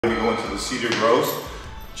Going to go into the seated rows.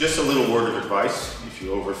 Just a little word of advice: if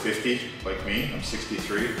you're over 50, like me, I'm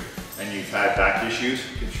 63, and you've had back issues,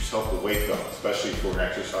 get yourself a weight belt, especially for an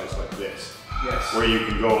exercise like this. Yes. Where you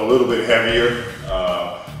can go a little bit heavier.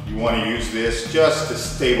 You want to use this just to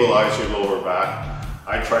stabilize your lower back.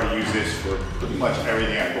 I try to use this for pretty much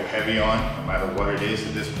everything I go heavy on, no matter what it is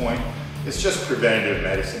at this point. It's just preventative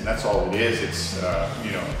medicine, that's all it is. It's,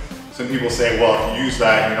 you know, some people say, well, if you use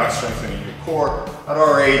that, you're not strengthening your core. At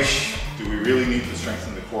our age, do we really need to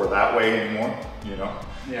strengthen the core that way anymore? You know,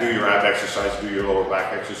 yeah. Do your ab exercise, do your lower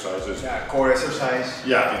back exercises. Yeah, core exercise.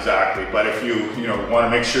 Yeah, exactly. But if you want to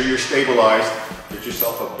make sure you're stabilized, get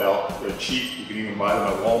yourself a belt. They're cheap. You can even buy them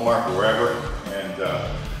at Walmart or wherever, and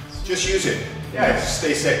just use it. Yeah,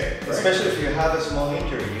 stay safe. Right? Especially if you have a small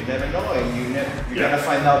injury, you never know, and you're gonna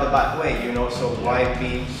find out the bad way. So why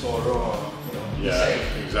be so wrong? Be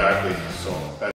safe. Exactly. So.